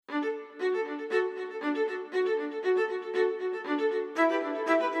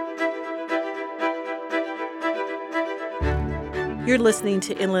You're listening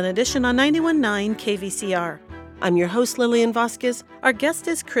to Inland Edition on 91.9 KVCR. I'm your host, Lillian Vasquez. Our guest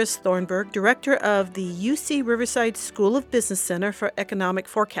is Chris Thornburg, director of the UC Riverside School of Business Center for Economic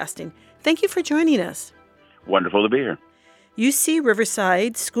Forecasting. Thank you for joining us. Wonderful to be here. UC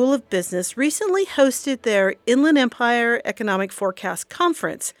Riverside School of Business recently hosted their Inland Empire Economic Forecast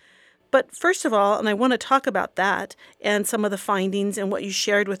Conference. But first of all, and I want to talk about that and some of the findings and what you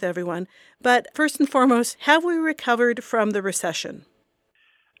shared with everyone. But first and foremost, have we recovered from the recession?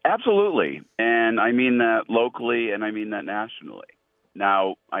 Absolutely. And I mean that locally and I mean that nationally.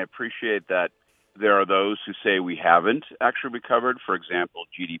 Now, I appreciate that there are those who say we haven't actually recovered. For example,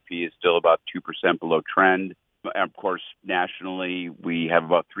 GDP is still about 2% below trend. Of course, nationally, we have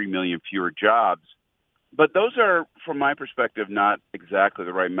about 3 million fewer jobs. But those are, from my perspective, not exactly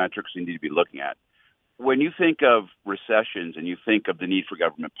the right metrics you need to be looking at. When you think of recessions and you think of the need for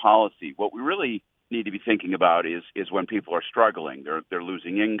government policy, what we really need to be thinking about is when people are struggling. They're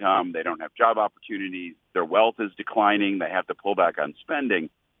losing income, they don't have job opportunities, their wealth is declining, they have to pull back on spending.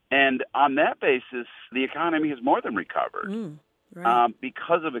 And on that basis, the economy has more than recovered.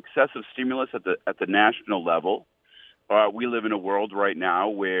 Because of excessive stimulus at the national level. We live in a world right now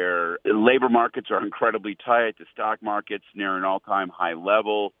where labor markets are incredibly tight. The stock market's near an all-time high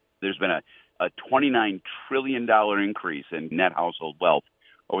level. There's been a $29 trillion increase in net household wealth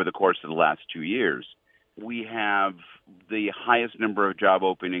over the course of the last 2 years. We have the highest number of job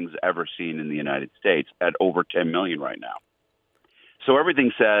openings ever seen in the United States at over 10 million right now. So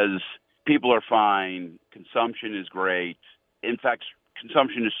everything says people are fine, consumption is great. In fact,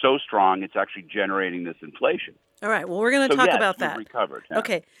 consumption is so strong, it's actually generating this inflation. All right. Well, we're going to talk about that. Recovered. Yeah.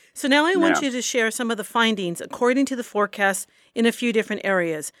 Okay. So now I want you to share some of the findings according to the forecast in a few different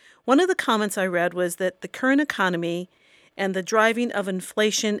areas. One of the comments I read was that the current economy and the driving of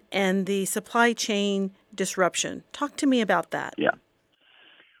inflation and the supply chain disruption. Talk to me about that. Yeah.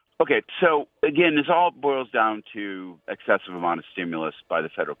 Okay. So again, this all boils down to excessive amount of stimulus by the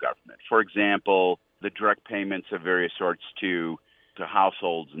federal government. For example, the direct payments of various sorts to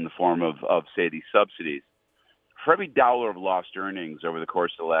households in the form of say, these subsidies. For every dollar of lost earnings over the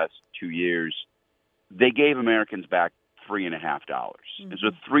course of the last 2 years, they gave Americans back $3.50. Mm-hmm. It's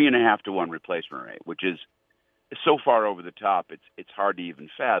a 3.5 to 1 replacement rate, which is so far over the top, it's hard to even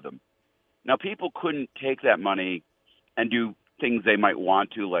fathom. Now, people couldn't take that money and do things they might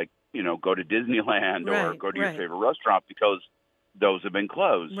want to, like, go to Disneyland or go to your favorite restaurant because those have been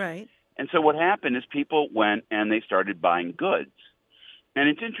closed. Right. And so what happened is people went and they started buying goods. And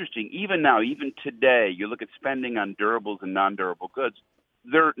it's interesting, even now, even today, you look at spending on durables and non-durable goods,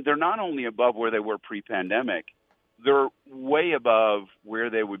 they're not only above where they were pre-pandemic, they're way above where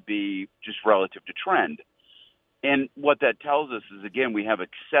they would be just relative to trend. And what that tells us is, again, we have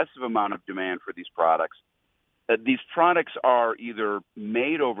excessive amount of demand for these products. These products are either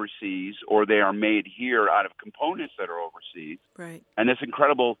made overseas or they are made here out of components that are overseas. Right. And this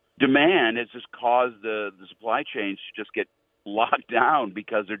incredible demand has just caused the supply chains to just get locked down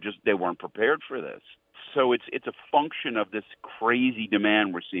because they weren't prepared for this. So it's a function of this crazy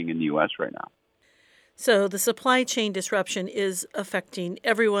demand we're seeing in the U.S. right now. So the supply chain disruption is affecting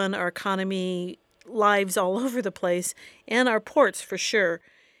everyone, our economy, lives all over the place, and our ports for sure.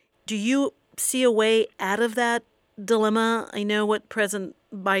 Do you see a way out of that dilemma? I know what President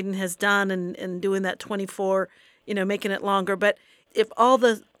Biden has done and doing that 24, making it longer. But if all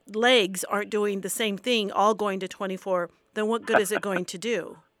the legs aren't doing the same thing, all going to 24, then what good is it going to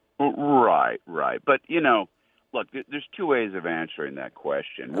do? Right. But, look, there's two ways of answering that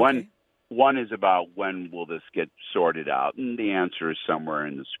question. Okay. One is about when will this get sorted out, and the answer is somewhere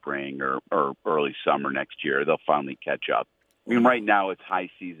in the spring or early summer next year. They'll finally catch up. I mean, right now it's high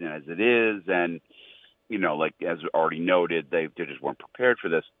season as it is, and, like as already noted, they just weren't prepared for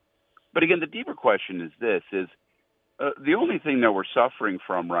this. But again, the deeper question is this, the only thing that we're suffering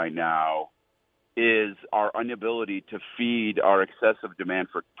from right now is our inability to feed our excessive demand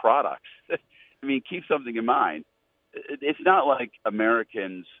for products. I mean, keep something in mind. It's not like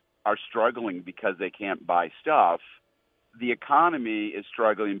Americans are struggling because they can't buy stuff. The economy is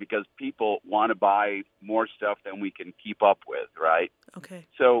struggling because people want to buy more stuff than we can keep up with, right? Okay.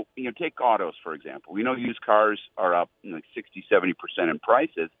 So, take autos, for example. We know used cars are up like 60, 70% in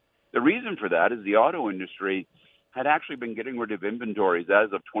prices. The reason for that is the auto industry had actually been getting rid of inventories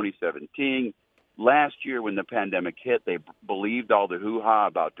as of 2017. Last year, when the pandemic hit, they believed all the hoo-ha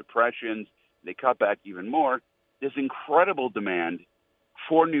about depressions. They cut back even more. This incredible demand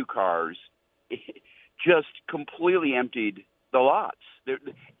for new cars just completely emptied the lots. The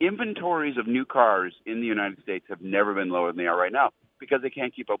inventories of new cars in the United States have never been lower than they are right now because they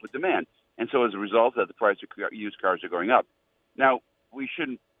can't keep up with demand. And so as a result of that, the price of used cars are going up. Now, we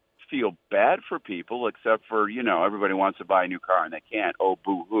shouldn't feel bad for people, except for, everybody wants to buy a new car and they can't. Oh,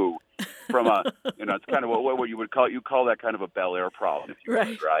 boo-hoo. From it's kind of what you would you call that kind of a Bel Air problem, if you Right.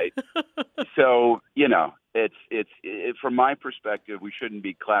 would, right? So, it's from my perspective, we shouldn't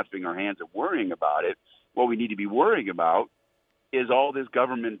be clasping our hands and worrying about it. What we need to be worrying about is all this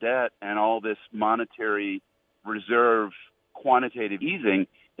government debt and all this monetary reserve quantitative easing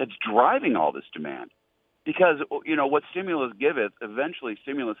that's driving all this demand. Because, what stimulus giveth, eventually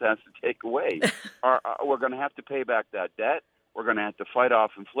stimulus has to take away. We're going to have to pay back that debt. We're going to have to fight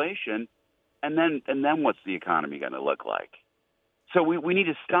off inflation. And then what's the economy going to look like? So we need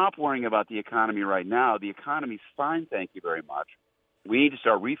to stop worrying about the economy right now. The economy's fine, thank you very much. We need to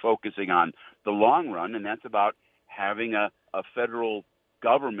start refocusing on the long run, and that's about having a federal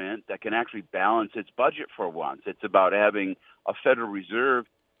government that can actually balance its budget for once. It's about having a Federal Reserve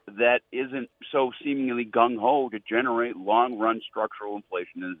that isn't so seemingly gung-ho to generate long-run structural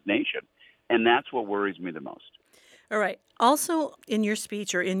inflation in this nation. And that's what worries me the most. All right. Also, in your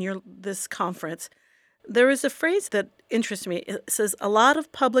speech or in this conference, there is a phrase that interests me. It says, a lot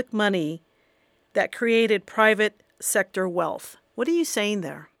of public money that created private sector wealth. What are you saying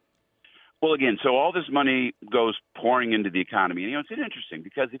there? Well, again, so all this money goes pouring into the economy. And, it's interesting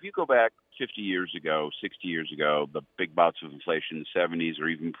because if you go back 50 years ago, 60 years ago, the big bouts of inflation in the 70s or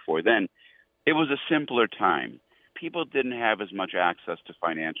even before then, it was a simpler time. People didn't have as much access to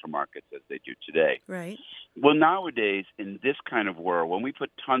financial markets as they do today. Right. Well, nowadays, in this kind of world, when we put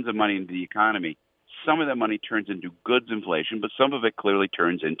tons of money into the economy, some of that money turns into goods inflation, but some of it clearly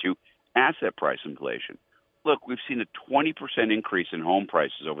turns into asset price inflation. Look, we've seen a 20% increase in home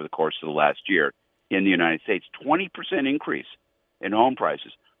prices over the course of the last year in the United States. 20% increase in home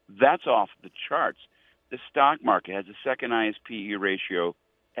prices. That's off the charts. The stock market has the second highest PE ratio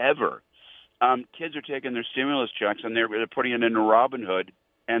ever. Kids are taking their stimulus checks and they're putting it into Robinhood,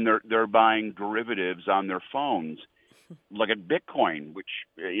 and they're buying derivatives on their phones. Look at Bitcoin, which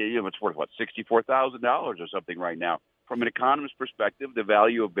it's worth $64,000 or something right now. From an economist's perspective, the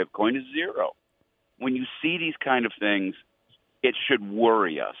value of Bitcoin is zero. When you see these kind of things, it should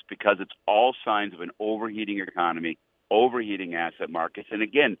worry us because it's all signs of an overheating economy, overheating asset markets. And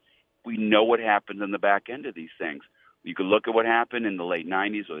again, we know what happens on the back end of these things. You can look at what happened in the late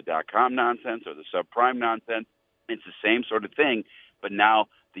 90s or the dot-com nonsense or the subprime nonsense. It's the same sort of thing, but now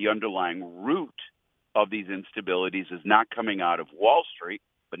the underlying root of these instabilities is not coming out of Wall Street,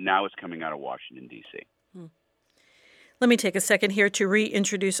 but now it's coming out of Washington, D.C. Let me take a second here to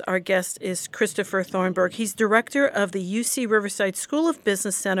reintroduce our guest is Christopher Thornburg. He's director of the UC Riverside School of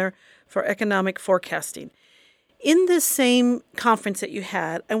Business Center for Economic Forecasting. In this same conference that you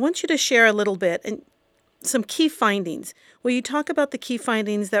had, I want you to share a little bit and some key findings. Will you talk about the key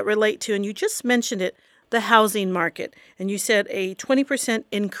findings that relate to, and you just mentioned it, the housing market, and you said a 20%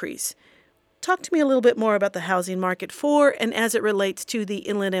 increase. Talk to me a little bit more about the housing market for and as it relates to the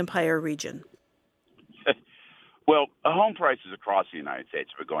Inland Empire region. Well, home prices across the United States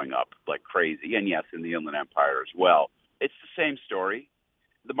are going up like crazy, and yes, in the Inland Empire as well. It's the same story.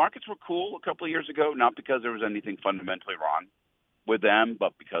 The markets were cool a couple of years ago, not because there was anything fundamentally wrong with them,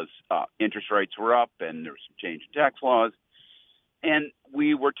 but because interest rates were up and there was some change in tax laws. And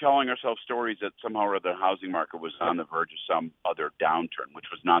we were telling ourselves stories that somehow or other the housing market was on the verge of some other downturn, which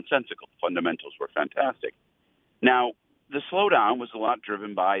was nonsensical. The fundamentals were fantastic. Now, the slowdown was a lot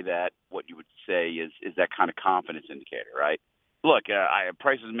driven by that, what you would say is that kind of confidence indicator, right? Look,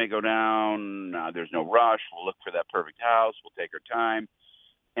 prices may go down. There's no rush. We'll look for that perfect house. We'll take our time.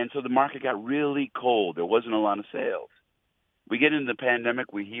 And so the market got really cold. There wasn't a lot of sales. We get into the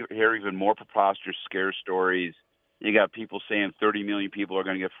pandemic, we hear even more preposterous scare stories. You got people saying 30 million people are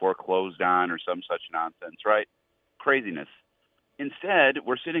going to get foreclosed on or some such nonsense, right? Craziness. Instead,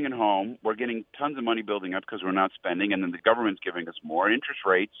 we're sitting at home, we're getting tons of money building up because we're not spending, and then the government's giving us more. Interest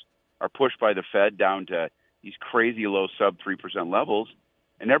rates are pushed by the Fed down to these crazy low sub-3% levels,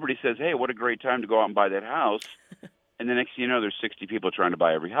 and everybody says, hey, what a great time to go out and buy that house. And the next thing you know, there's 60 people trying to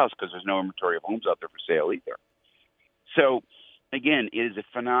buy every house because there's no inventory of homes out there for sale either. So, again, it is a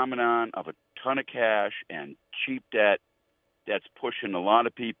phenomenon of a ton of cash and cheap debt that's pushing a lot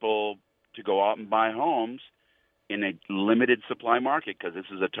of people to go out and buy homes in a limited supply market, because this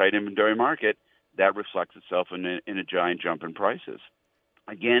is a tight inventory market. That reflects itself in a giant jump in prices.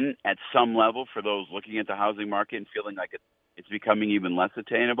 Again, at some level, for those looking at the housing market and feeling like it's becoming even less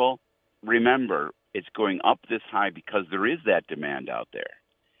attainable, remember, it's going up this high because there is that demand out there.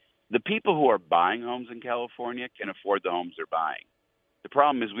 The people who are buying homes in California can afford the homes they're buying. The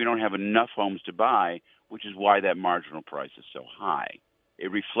problem is we don't have enough homes to buy, which is why that marginal price is so high.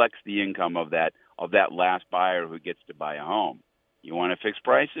 It reflects the income of that of that last buyer who gets to buy a home. You want to fix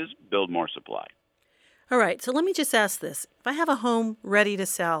prices? Build more supply. All right, so let me just ask this. If I have a home ready to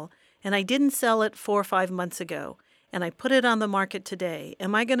sell and I didn't sell it 4 or 5 months ago and I put it on the market today,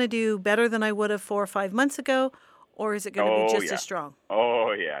 am I going to do better than I would have 4 or 5 months ago, or is it going to be just as strong?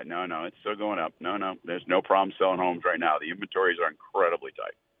 Oh, yeah. No, it's still going up. No, there's no problem selling homes right now. The inventories are incredibly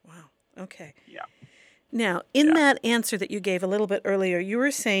tight. Wow. Okay. Yeah. Now, in that answer that you gave a little bit earlier, you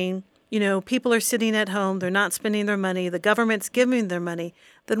were saying, people are sitting at home, they're not spending their money, the government's giving their money.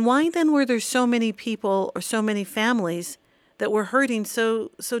 Then why then were there so many people or so many families that were hurting so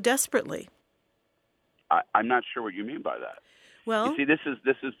desperately? I'm not sure what you mean by that. Well, you see,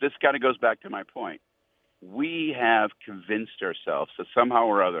 this kind of goes back to my point. We have convinced ourselves that somehow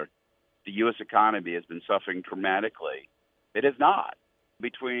or other the U.S. economy has been suffering dramatically. It has not.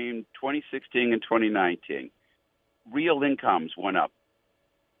 Between 2016 and 2019, real incomes went up.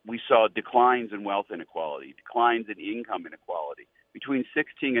 We saw declines in wealth inequality, declines in income inequality. Between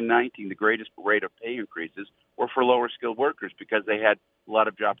 16 and 19, the greatest rate of pay increases were for lower skilled workers because they had a lot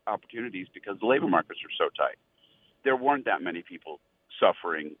of job opportunities because the labor markets are so tight. There weren't that many people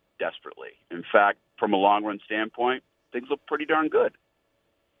suffering desperately. In fact, from a long run standpoint, things look pretty darn good.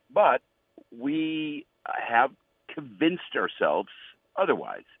 But we have convinced ourselves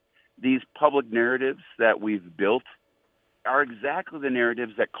otherwise. These public narratives that we've built are exactly the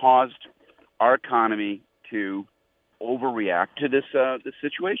narratives that caused our economy to overreact to this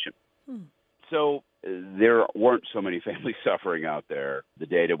situation. So there weren't so many families suffering out there. The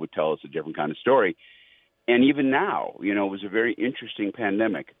data would tell us a different kind of story. And even now, it was a very interesting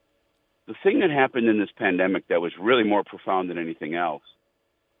pandemic. The thing that happened in this pandemic that was really more profound than anything else,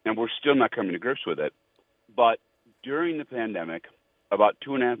 and we're still not coming to grips with it, but during the pandemic, about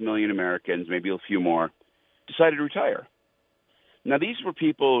 2.5 million Americans, maybe a few more, decided to retire. Now, these were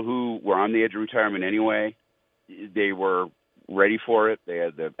people who were on the edge of retirement anyway. They were ready for it. They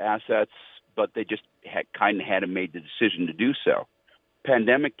had the assets, but they just hadn't made the decision to do so.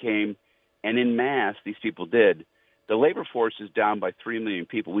 Pandemic came, and in mass, these people did. The labor force is down by 3 million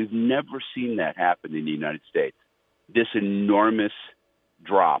people. We've never seen that happen in the United States. This enormous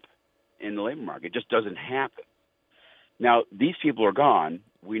drop in the labor market just doesn't happen. Now, these people are gone.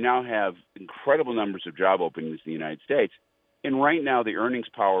 We now have incredible numbers of job openings in the United States. And right now, the earnings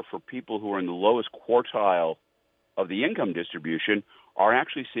power for people who are in the lowest quartile of the income distribution are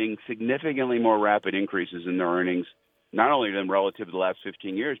actually seeing significantly more rapid increases in their earnings, not only than relative to the last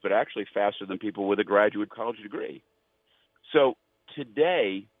 15 years, but actually faster than people with a graduate college degree. So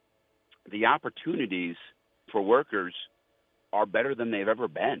today, the opportunities for workers are better than they've ever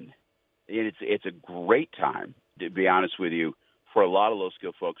been. It's a great time, to be honest with you, for a lot of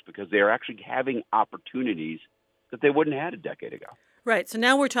low-skilled folks because they're actually having opportunities that they wouldn't have had a decade ago. Right. So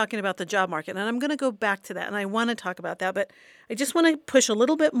now we're talking about the job market, and I'm going to go back to that, and I want to talk about that, but I just want to push a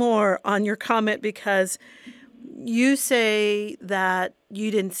little bit more on your comment because you say that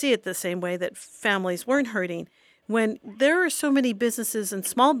you didn't see it the same way, that families weren't hurting, when there are so many businesses and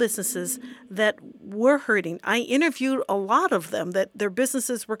small businesses that were hurting. I interviewed a lot of them that their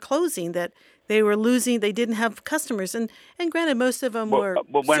businesses were closing, that they were losing, they didn't have customers. And granted, most of them were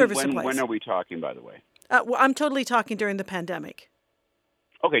service supplies. When are we talking, by the way? Well, I'm totally talking during the pandemic.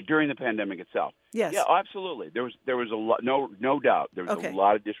 Okay, during the pandemic itself. Yes. Yeah, absolutely. There was a lot, no doubt. There was a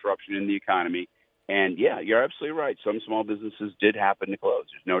lot of disruption in the economy. And yeah, you're absolutely right. Some small businesses did happen to close.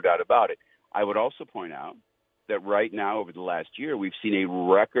 There's no doubt about it. I would also point out that right now, over the last year, we've seen a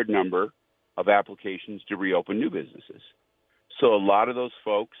record number of applications to reopen new businesses. So a lot of those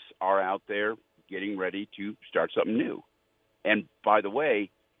folks are out there getting ready to start something new. And by the way,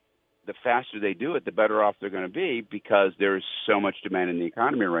 the faster they do it, the better off they're going to be because there is so much demand in the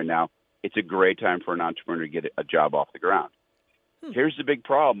economy right now. It's a great time for an entrepreneur to get a job off the ground. Here's the big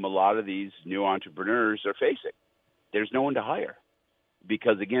problem a lot of these new entrepreneurs are facing. There's no one to hire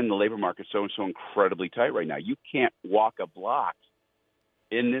because, again, the labor market is so incredibly tight right now. You can't walk a block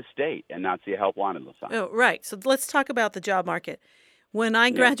in this state and not see a help wanted sign. Oh, right. So let's talk about the job market. When I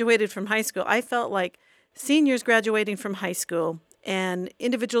graduated from high school, I felt like seniors graduating from high school and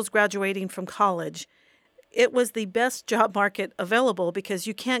individuals graduating from college, it was the best job market available because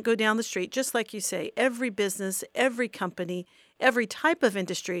you can't go down the street. Just like you say, every business, every company, every type of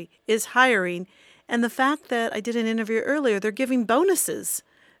industry is hiring. And the fact that I did an interview earlier, they're giving bonuses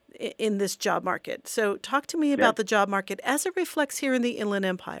in this job market. So talk to me about the job market as it reflects here in the Inland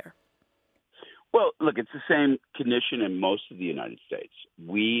Empire. Well, look, it's the same condition in most of the United States.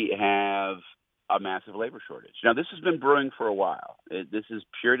 We have a massive labor shortage. Now, this has been brewing for a while. This is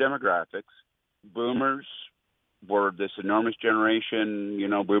pure demographics. Boomers were this enormous generation.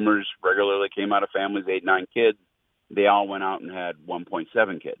 Boomers regularly came out of families, 8, 9 kids. They all went out and had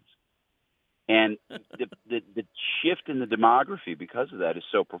 1.7 kids. And the shift in the demography because of that is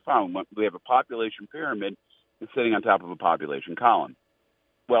so profound. We have a population pyramid sitting on top of a population column.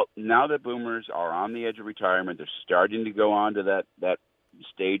 Well, now that boomers are on the edge of retirement, they're starting to go on to that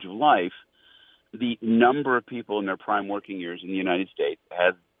stage of life, the number of people in their prime working years in the United States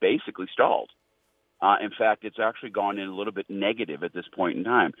has basically stalled. In fact, it's actually gone in a little bit negative at this point in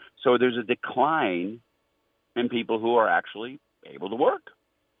time. So there's a decline in people who are actually able to work.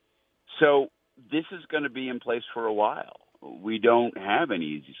 So this is going to be in place for a while. We don't have any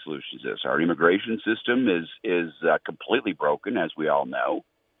easy solutions to this. Our immigration system is completely broken, as we all know.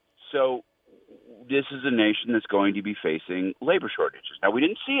 So this is a nation that's going to be facing labor shortages. Now, we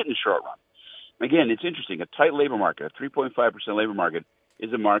didn't see it in the short run. Again, it's interesting. A tight labor market, a 3.5% labor market,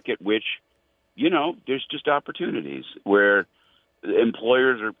 is a market which, there's just opportunities where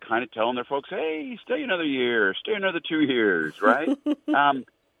employers are kind of telling their folks, hey, stay another year, stay another 2 years, right?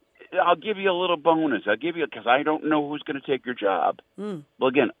 I'll give you a little bonus. Because I don't know who's going to take your job. Well,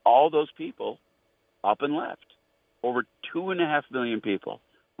 again, all those people up and left. Over 2.5 million people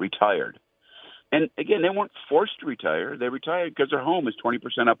retired. And again, they weren't forced to retire. They retired because their home is 20%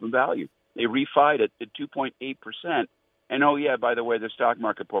 up in value. They refied it at 2.8%. And oh, yeah, by the way, the stock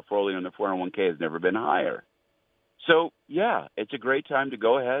market portfolio in the 401k has never been higher. So, yeah, it's a great time to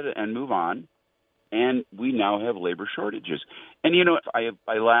go ahead and move on. And we now have labor shortages. And,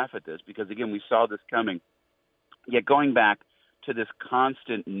 I laugh at this because, again, we saw this coming. Yet going back to this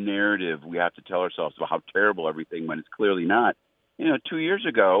constant narrative we have to tell ourselves about how terrible everything when it's clearly not. 2 years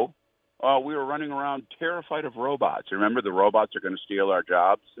ago, we were running around terrified of robots. Remember, the robots are going to steal our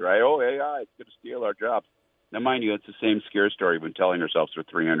jobs, right? Oh, AI, it's going to steal our jobs. Now, mind you, it's the same scare story we've been telling ourselves for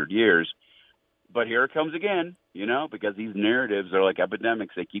 300 years. But here it comes again, because these narratives are like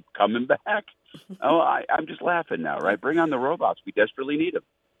epidemics. They keep coming back. I'm just laughing now, right? Bring on the robots. We desperately need them.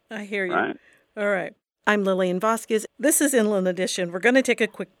 I hear you. Right? All right. I'm Lillian Vasquez. This is Inland Edition. We're going to take a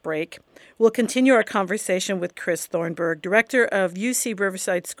quick break. We'll continue our conversation with Chris Thornburg, director of UC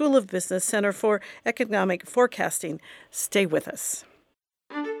Riverside School of Business Center for Economic Forecasting. Stay with us.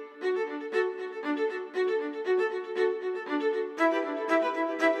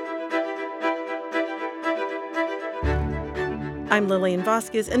 I'm Lillian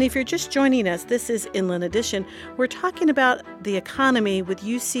Vasquez, and if you're just joining us, this is Inland Edition. We're talking about the economy with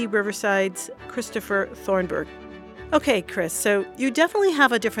UC Riverside's Christopher Thornburg. Okay, Chris, so you definitely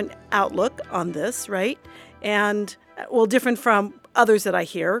have a different outlook on this, right? And, different from others that I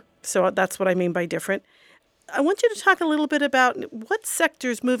hear, so that's what I mean by different. I want you to talk a little bit about what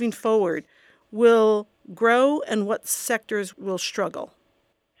sectors moving forward will grow and what sectors will struggle.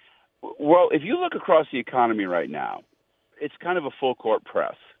 Well, if you look across the economy right now, it's kind of a full court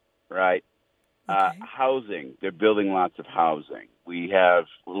press, right? Okay. Housing, they're building lots of housing. We have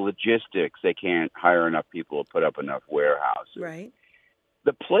logistics. They can't hire enough people to put up enough warehouses. Right.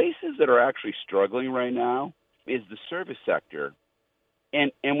 The places that are actually struggling right now is the service sector.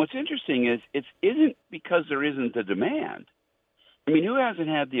 And what's interesting is it isn't because there isn't the demand. I mean, who hasn't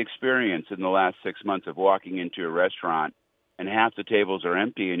had the experience in the last 6 months of walking into a restaurant and half the tables are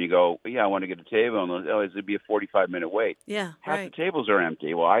empty, and you go, I want to get a table, and it'd be a 45-minute wait. Yeah, half right. the tables are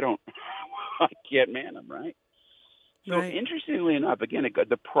empty. Well, I can't man them, right? So Right. Interestingly enough, again,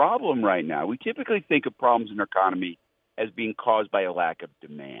 the problem right now, we typically think of problems in our economy as being caused by a lack of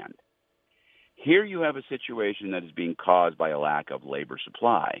demand. Here you have a situation that is being caused by a lack of labor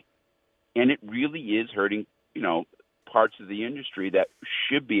supply, and it really is hurting, parts of the industry that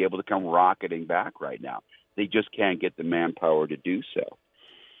should be able to come rocketing back right now. They just can't get the manpower to do so.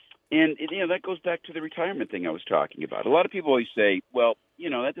 And, that goes back to the retirement thing I was talking about. A lot of people always say, well,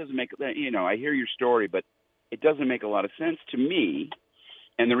 that doesn't make, I hear your story, but it doesn't make a lot of sense to me.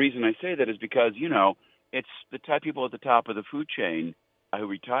 And the reason I say that is because, it's the type of people at the top of the food chain who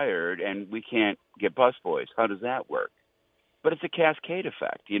retired, and we can't get busboys. How does that work? But it's a cascade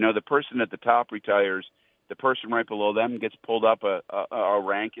effect. The person at the top retires. The person right below them gets pulled up a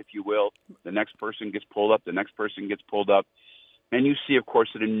rank, if you will. The next person gets pulled up. The next person gets pulled up. And you see, of course,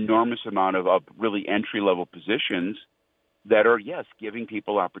 an enormous amount of really entry-level positions that are, yes, giving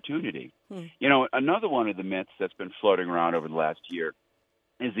people opportunity. Another one of the myths that's been floating around over the last year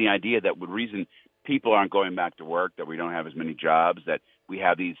is the idea that the reason people aren't going back to work, that we don't have as many jobs, that we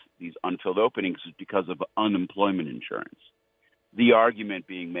have these unfilled openings is because of unemployment insurance. The argument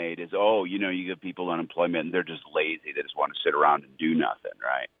being made is, you give people unemployment and they're just lazy. They just want to sit around and do nothing,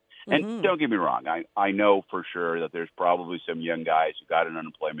 right? Mm-hmm. And don't get me wrong. I know for sure that there's probably some young guys who got an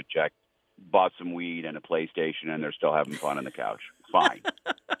unemployment check bought some weed and a PlayStation and they're still having fun on the couch. Fine.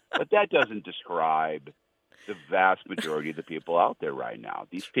 But that doesn't describe the vast majority of the people out there right now.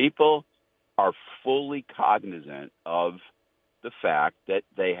 These people are fully cognizant of the fact that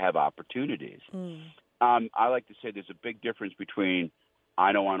they have opportunities. I like to say there's a big difference between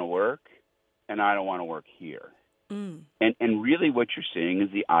I don't want to work and I don't want to work here. And really what you're seeing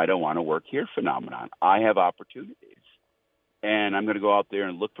is the I don't want to work here phenomenon. I have opportunities. And I'm going to go out there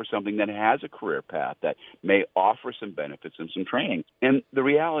and look for something that has a career path that may offer some benefits and some training. And the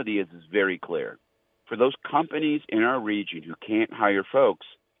reality is very clear. For those companies in our region who can't hire folks,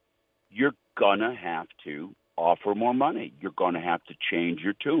 you're going to have to offer more money. You're going to have to change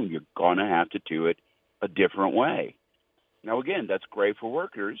your tune. You're going to have to do it a different way. Now, again, that's great for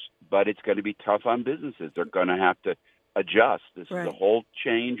workers, but it's going to be tough on businesses. They're going to have to adjust. This is a whole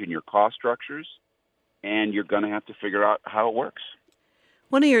change in your cost structures, and you're going to have to figure out how it works.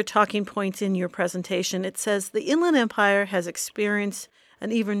 One of your talking points in your presentation, it says the Inland Empire has experienced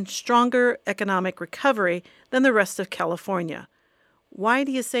an even stronger economic recovery than the rest of California. Why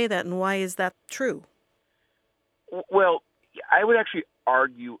do you say that, and why is that true? Well, I would actually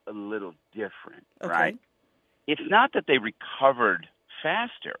argue a little different, right? It's not that they recovered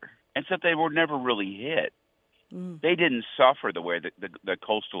faster. It's that they were never really hit. They didn't suffer the way that the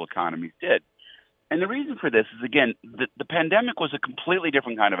coastal economies did. And the reason for this is, again, the pandemic was a completely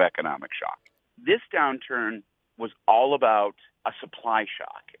different kind of economic shock. This downturn was all about a supply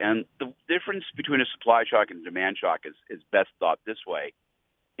shock. And the difference between a supply shock and a demand shock is best thought this way.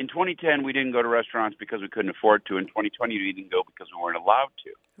 In 2010, we didn't go to restaurants because we couldn't afford to. In 2020, we didn't go because we weren't allowed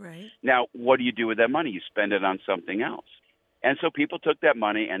to. Right. Now, what do you do with that money? You spend it on something else. And so people took that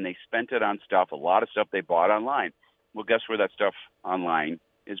money and they spent it on stuff, a lot of stuff they bought online. Well, guess where that stuff online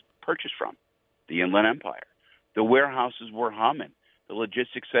is purchased from? The Inland Empire. The warehouses were humming. The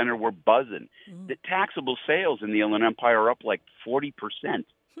logistics center were buzzing. The taxable sales in the Inland Empire are up like 40%.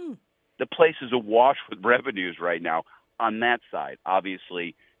 The place is awash with revenues right now on that side.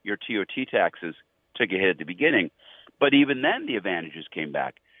 Obviously, your TOT taxes took a hit at the beginning. But even then, the advantages came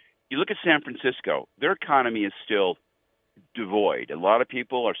back. You look at San Francisco, their economy is still devoid. A lot of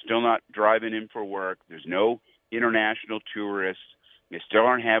people are still not driving in for work. There's no international tourists. They still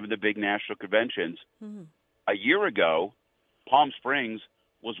aren't having the big national conventions. A year ago, Palm Springs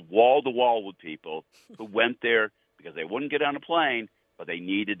was wall-to-wall with people who went there because they wouldn't get on a plane, but they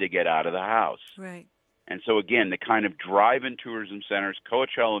needed to get out of the house. Right. And so, again, the kind of drive-in tourism centers,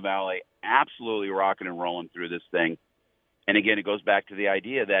 Coachella Valley, absolutely rocking and rolling through this thing. And, again, it goes back to the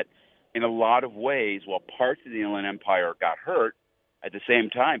idea that in a lot of ways, while parts of the Inland Empire got hurt, at the same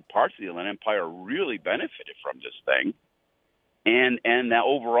time, parts of the Inland Empire really benefited from this thing. And that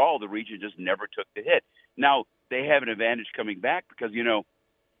overall, the region just never took the hit. Now, they have an advantage coming back because,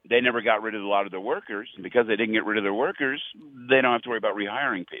 they never got rid of a lot of their workers. And because they didn't get rid of their workers, they don't have to worry about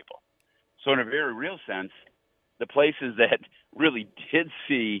rehiring people. So in a very real sense, the places that really did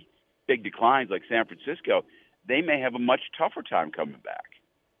see big declines like San Francisco, they may have a much tougher time coming back.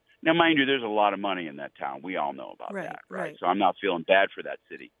 Now, mind you, there's a lot of money in that town. We all know about that, right? So I'm not feeling bad for that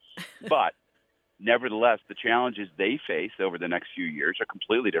city. But nevertheless, the challenges they face over the next few years are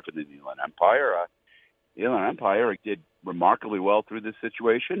completely different than the Inland Empire. The Inland Empire did remarkably well through this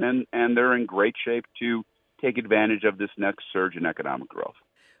situation, and they're in great shape to take advantage of this next surge in economic growth.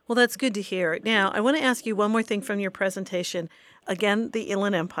 Well, that's good to hear. Now, I want to ask you one more thing from your presentation. Again, the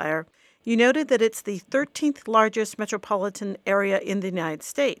Inland Empire. You noted that it's the 13th largest metropolitan area in the United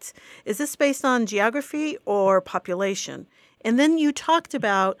States. Is this based on geography or population? And then you talked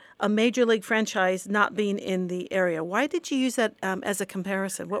about a major league franchise not being in the area. Why did you use that as a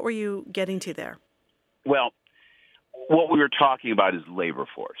comparison? What were you getting to there? Well, what we were talking about is labor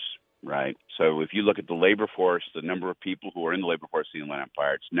force, right? So if you look at the labor force, the number of people who are in the labor force of the Inland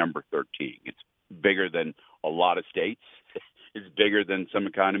Empire, it's number 13. It's bigger than a lot of states. It's bigger than some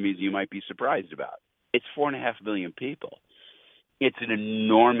economies you might be surprised about. It's 4.5 million people. It's an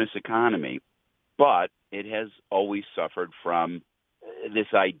enormous economy, but it has always suffered from this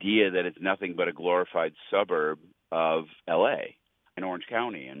idea that it's nothing but a glorified suburb of L.A. and Orange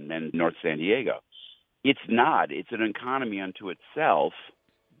County and North San Diego. It's not. It's an economy unto itself,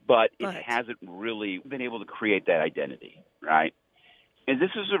 but it hasn't really been able to create that identity, right? And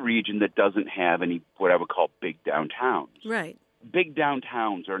this is a region that doesn't have any what I would call big downtowns. Right. Big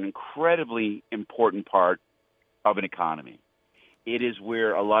downtowns are an incredibly important part of an economy. It is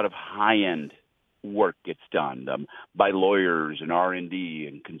where a lot of high-end work gets done by lawyers and R&D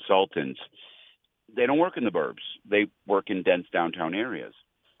and consultants. They don't work in the burbs. They work in dense downtown areas.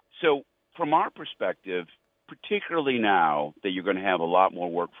 So from our perspective, particularly now that you're going to have a lot more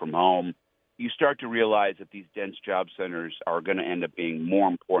work from home, you start to realize that these dense job centers are going to end up being more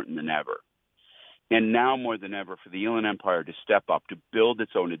important than ever. And now more than ever for the Inland Empire to step up, to build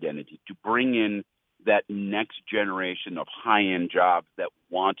its own identity, to bring in that next generation of high-end jobs that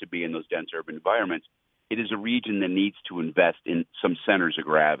want to be in those dense urban environments, it is a region that needs to invest in some centers of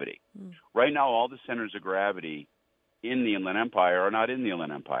gravity. Right now, all the centers of gravity in the Inland Empire are not in the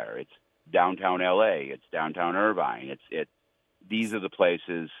Inland Empire. It's downtown LA, it's downtown Irvine. These are the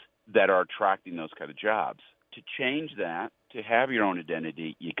places that are attracting those kind of jobs. To change that, to have your own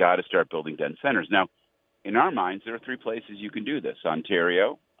identity, you got to start building dense centers. Now, in our minds, there are three places you can do this: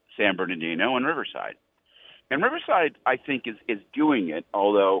 Ontario, San Bernardino, and Riverside. And Riverside, I think, is doing it,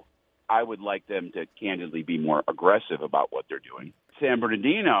 although I would like them to candidly be more aggressive about what they're doing. San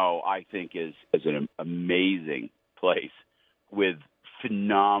Bernardino, I think, is an amazing place with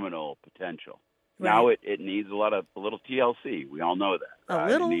phenomenal potential. Right. Now it needs a little TLC. We all know that.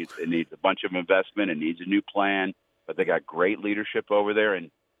 It needs a bunch of investment. It needs a new plan. But they got great leadership over there.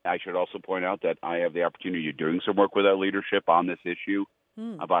 And I should also point out that I have the opportunity of doing some work with our leadership on this issue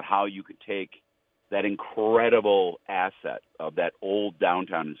about how you could take that incredible asset of that old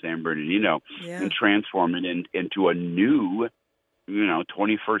downtown in San Bernardino and transform it into a new,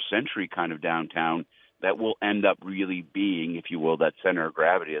 21st century kind of downtown that will end up really being, if you will, that center of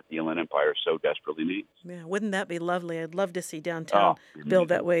gravity that the Inland Empire so desperately needs. Yeah, wouldn't that be lovely? I'd love to see downtown build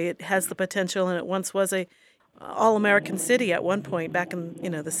that way. It has the potential, and it once was a all-American city at one point back in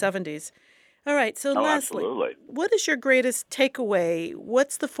the 70s. All right, so lastly, absolutely. What is your greatest takeaway?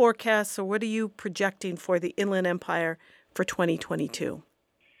 What's the forecast, or what are you projecting for the Inland Empire for 2022?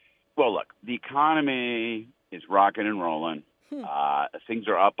 Well, look, the economy is rocking and rolling. Things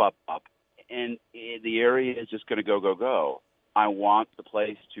are up. And the area is just going to go. I want the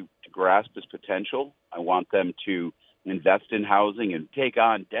place to grasp its potential. I want them to invest in housing and take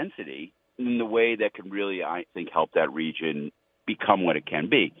on density in the way that can really, I think, help that region become what it can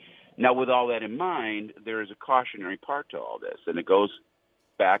be. Now, with all that in mind, there is a cautionary part to all this, and it goes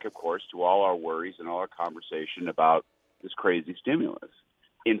back, of course, to all our worries and all our conversation about this crazy stimulus.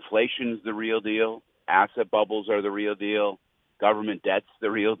 Inflation's the real deal. Asset bubbles are the real deal. Government debt's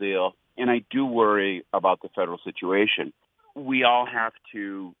the real deal. And I do worry about the federal situation. We all have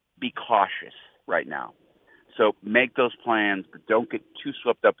to be cautious right now. So make those plans, but don't get too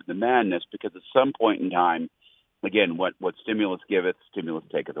swept up in the madness, because at some point in time, again, what stimulus giveth, stimulus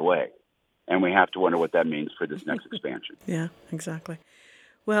taketh away. And we have to wonder what that means for this next expansion. Yeah, exactly.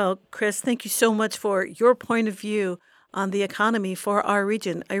 Well, Chris, thank you so much for your point of view on the economy for our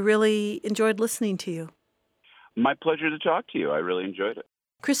region. I really enjoyed listening to you. My pleasure to talk to you. I really enjoyed it.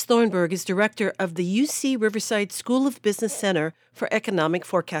 Chris Thornburg is director of the UC Riverside School of Business Center for Economic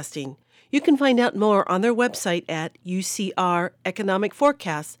Forecasting. You can find out more on their website at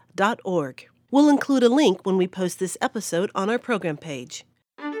ucreconomicforecast.org. We'll include a link when we post this episode on our program page.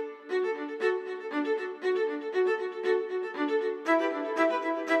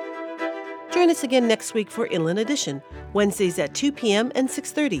 Join us again next week for Inland Edition, Wednesdays at 2 p.m. and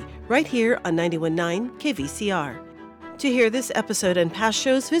 6:30, right here on 91.9 KVCR. To hear this episode and past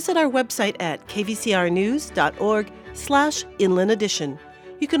shows, visit our website at kvcrnews.org/Inland Edition.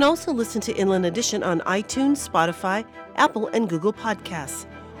 You can also listen to Inland Edition on iTunes, Spotify, Apple, and Google Podcasts,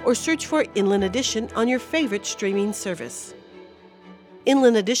 or search for Inland Edition on your favorite streaming service.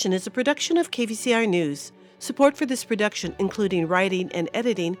 Inland Edition is a production of KVCR News. Support for this production, including writing and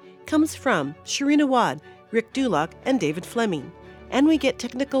editing, comes from Sharina Wad, Rick Dulock, and David Fleming. And we get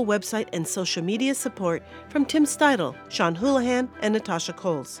technical website and social media support from Tim Steidel, Sean Houlihan, and Natasha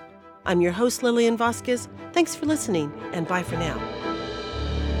Coles. I'm your host, Lillian Vasquez. Thanks for listening, and bye for now.